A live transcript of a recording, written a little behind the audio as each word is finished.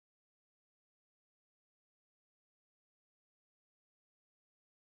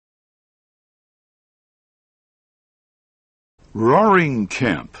Roaring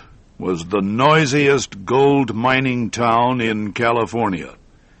Camp was the noisiest gold mining town in California.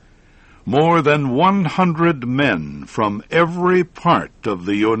 More than 100 men from every part of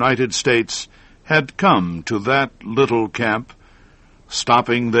the United States had come to that little camp,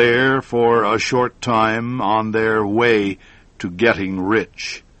 stopping there for a short time on their way to getting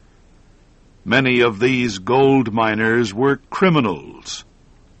rich. Many of these gold miners were criminals.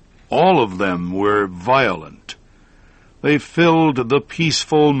 All of them were violent. They filled the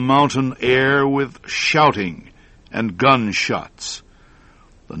peaceful mountain air with shouting and gunshots.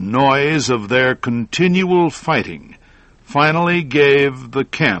 The noise of their continual fighting finally gave the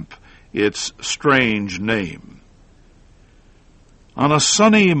camp its strange name. On a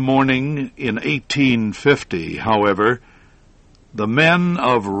sunny morning in 1850, however, the men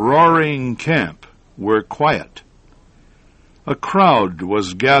of Roaring Camp were quiet. A crowd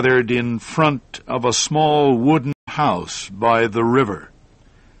was gathered in front of a small wooden house by the river.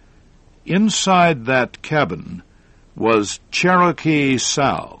 Inside that cabin was Cherokee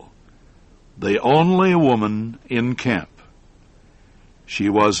Sal, the only woman in camp. She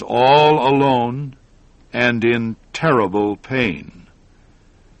was all alone and in terrible pain.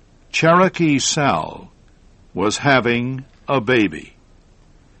 Cherokee Sal was having a baby.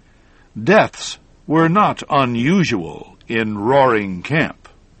 Deaths were not unusual in Roaring Camp,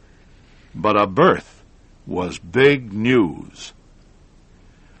 but a birth was big news.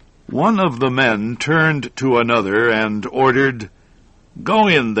 One of the men turned to another and ordered, "Go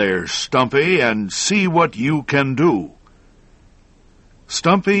in there, Stumpy, and see what you can do."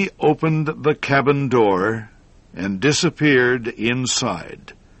 Stumpy opened the cabin door and disappeared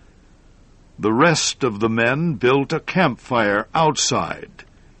inside. The rest of the men built a campfire outside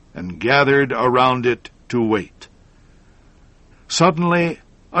and gathered around it to wait. Suddenly,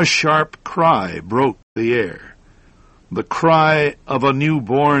 a sharp cry broke the air, the cry of a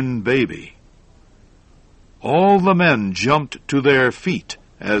newborn baby. All the men jumped to their feet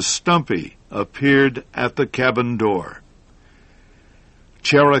as Stumpy appeared at the cabin door.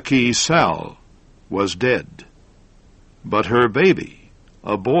 Cherokee Sal was dead, but her baby,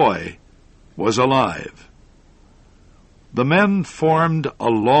 a boy, was alive. The men formed a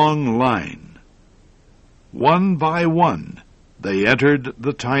long line. One by one, they entered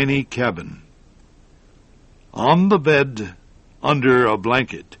the tiny cabin. On the bed, under a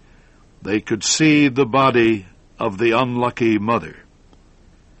blanket, they could see the body of the unlucky mother.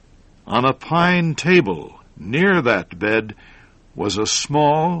 On a pine table near that bed was a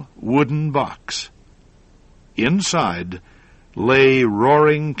small wooden box. Inside lay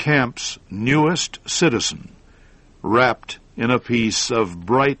Roaring Camp's newest citizen, wrapped in a piece of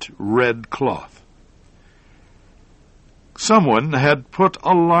bright red cloth. Someone had put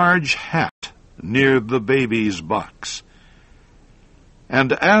a large hat near the baby's box,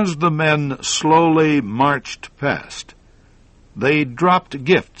 and as the men slowly marched past, they dropped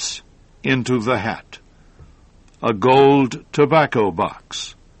gifts into the hat: a gold tobacco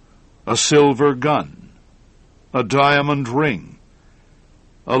box, a silver gun, a diamond ring,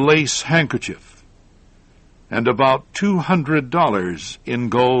 a lace handkerchief, and about $200 in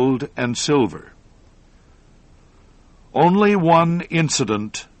gold and silver. Only one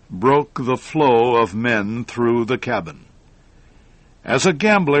incident broke the flow of men through the cabin. As a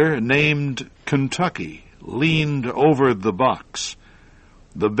gambler named Kentucky leaned over the box,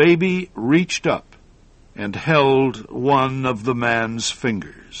 the baby reached up and held one of the man's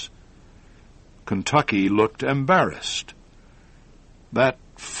fingers. Kentucky looked embarrassed. "That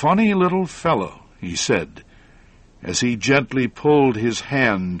funny little fellow," he said, as he gently pulled his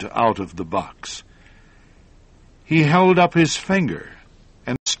hand out of the box. He held up his finger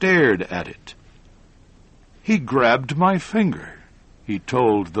and stared at it. "He grabbed my finger," he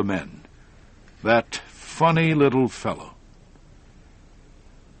told the men. "That funny little fellow."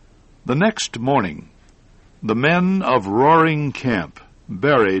 The next morning, the men of Roaring Camp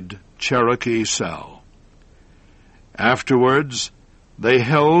buried Cherokee Sal. Afterwards, they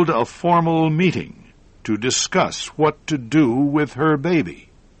held a formal meeting to discuss what to do with her baby.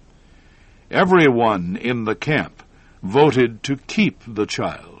 Everyone in the camp voted to keep the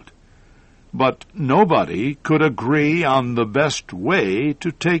child, but nobody could agree on the best way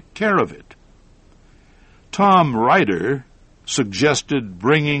to take care of it. Tom Ryder suggested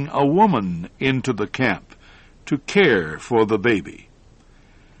bringing a woman into the camp to care for the baby,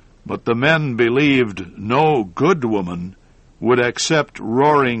 but the men believed no good woman would accept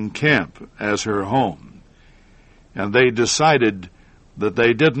Roaring Camp as her home, and they decided that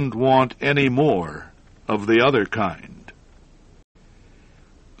they didn't want any more of the other kind.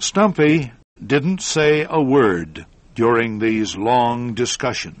 Stumpy didn't say a word during these long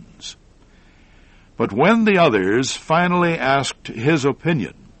discussions. But when the others finally asked his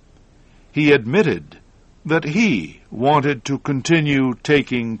opinion, he admitted that he wanted to continue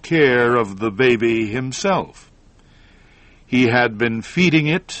taking care of the baby himself. He had been feeding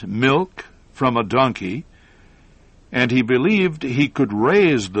it milk from a donkey, and he believed he could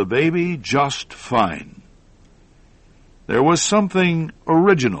raise the baby just fine. There was something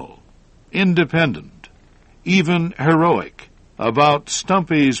original, independent, even heroic about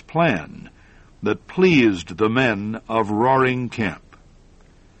Stumpy's plan that pleased the men of Roaring Camp.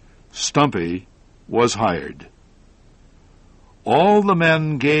 Stumpy was hired. All the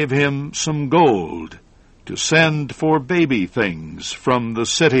men gave him some gold to send for baby things from the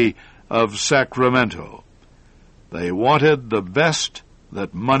city of Sacramento. They wanted the best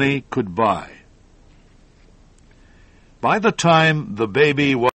that money could buy. By the time the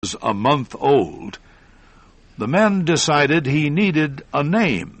baby was a month old, the men decided he needed a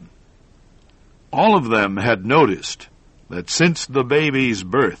name. All of them had noticed that since the baby's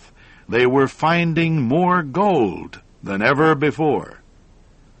birth, they were finding more gold than ever before.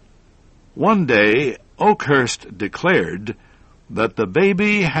 One day, Oakhurst declared that the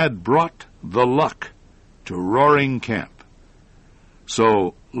baby had brought the luck to Roaring Camp.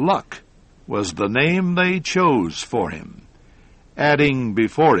 So Luck was the name they chose for him, adding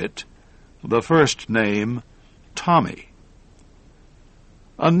before it the first name, Tommy.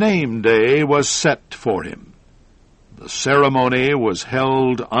 A name day was set for him. The ceremony was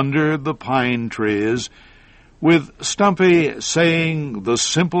held under the pine trees, with Stumpy saying the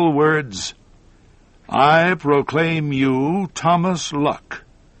simple words, "I proclaim you Thomas Luck,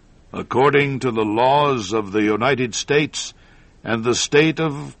 according to the laws of the United States and the state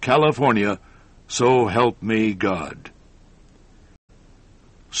of California, so help me God."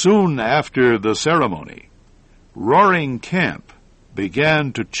 Soon after the ceremony, Roaring Camp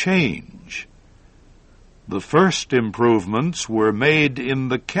began to change. The first improvements were made in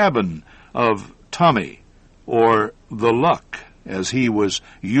the cabin of Tommy, or the Luck, as he was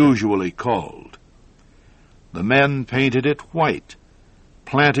usually called. The men painted it white,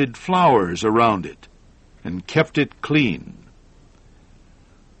 planted flowers around it, and kept it clean.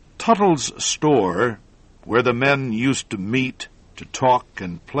 Tuttle's store, where the men used to meet to talk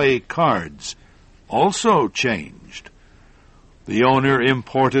and play cards, also changed. The owner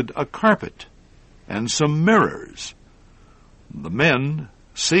imported a carpet and some mirrors. The men,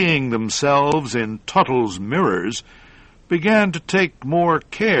 seeing themselves in Tuttle's mirrors, began to take more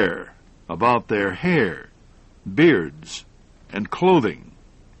care about their hair, beards, and clothing.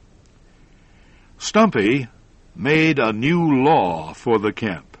 Stumpy made a new law for the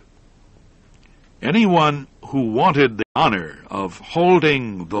camp. Anyone who wanted the honor of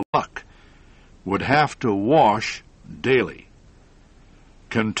holding the luck would have to wash daily.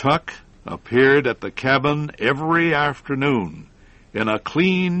 Kentuck appeared at the cabin every afternoon in a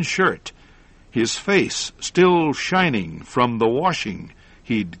clean shirt, his face still shining from the washing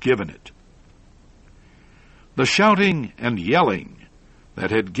he'd given it. The shouting and yelling that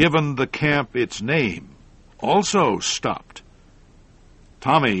had given the camp its name also stopped.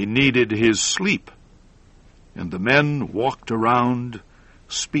 Tommy needed his sleep, and the men walked around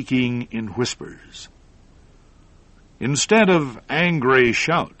speaking in whispers. Instead of angry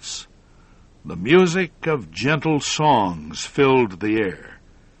shouts, the music of gentle songs filled the air.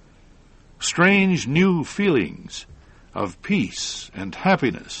 Strange new feelings of peace and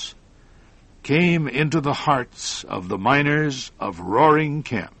happiness came into the hearts of the miners of Roaring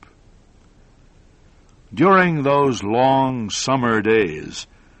Camp. During those long summer days,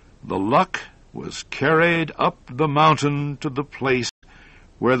 the Luck was carried up the mountain to the place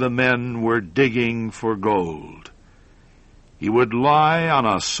where the men were digging for gold. He would lie on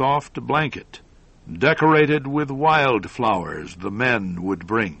a soft blanket, decorated with wildflowers the men would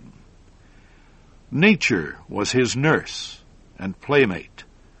bring. Nature was his nurse and playmate.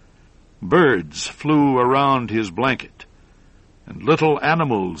 Birds flew around his blanket, and little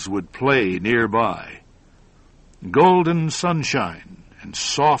animals would play nearby. Golden sunshine and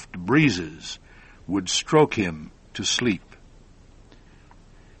soft breezes would stroke him to sleep.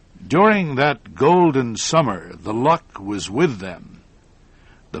 During that golden summer, the Luck was with them.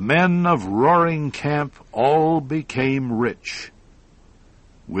 The men of Roaring Camp all became rich.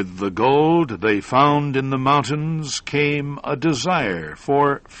 With the gold they found in the mountains came a desire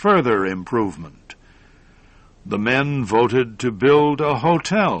for further improvement. The men voted to build a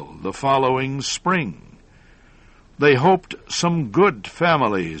hotel the following spring. They hoped some good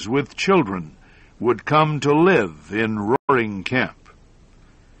families with children would come to live in Roaring Camp.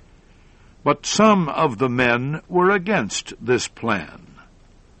 But some of the men were against this plan.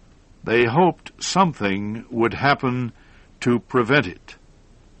 They hoped something would happen to prevent it.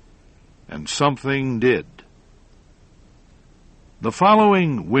 And something did. The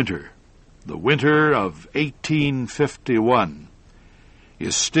following winter, the winter of 1851,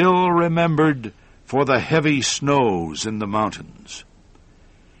 is still remembered for the heavy snows in the mountains.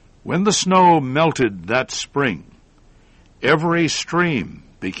 When the snow melted that spring, every stream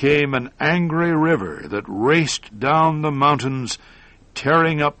became an angry river that raced down the mountains,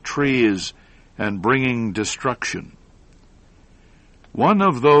 tearing up trees and bringing destruction. One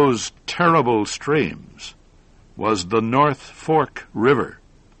of those terrible streams was the North Fork River.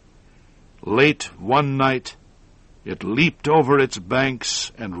 Late one night, it leaped over its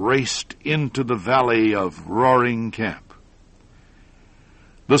banks and raced into the valley of Roaring Camp.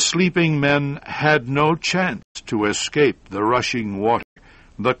 The sleeping men had no chance to escape the rushing water,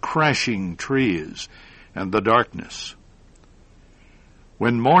 the crashing trees, and the darkness.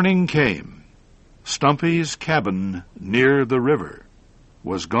 When morning came, Stumpy's cabin near the river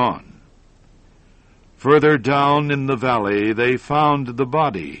was gone. Further down in the valley they found the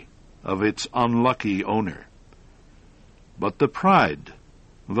body of its unlucky owner. But the pride,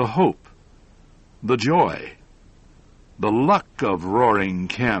 the hope, the joy, the luck of Roaring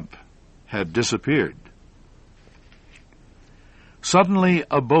Camp had disappeared. Suddenly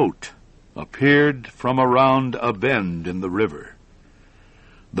a boat appeared from around a bend in the river.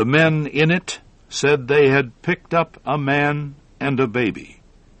 The men in it said they had picked up a man and a baby.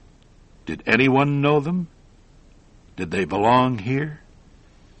 Did anyone know them? Did they belong here?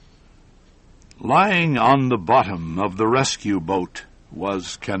 Lying on the bottom of the rescue boat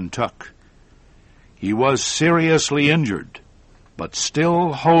was Kentuck. He was seriously injured, but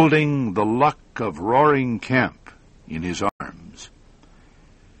still holding the luck of Roaring Camp in his arms.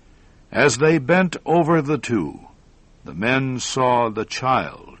 As they bent over the two, the men saw the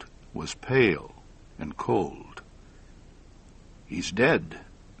child was pale and cold. "He's dead,"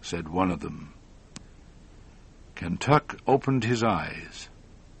 said one of them. Kentuck opened his eyes.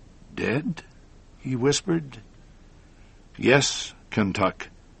 "Dead?" he whispered. "Yes, Kentuck,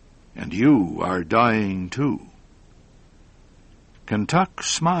 and you are dying too." Kentuck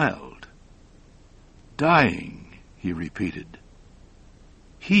smiled. "Dying," he repeated.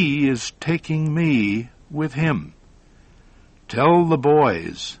 "He is taking me with him. Tell the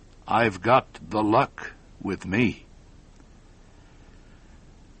boys I've got the luck with me."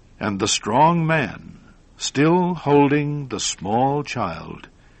 And the strong man, still holding the small child,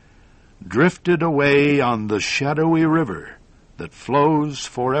 drifted away on the shadowy river that flows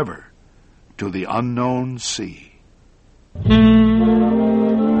forever to the unknown sea.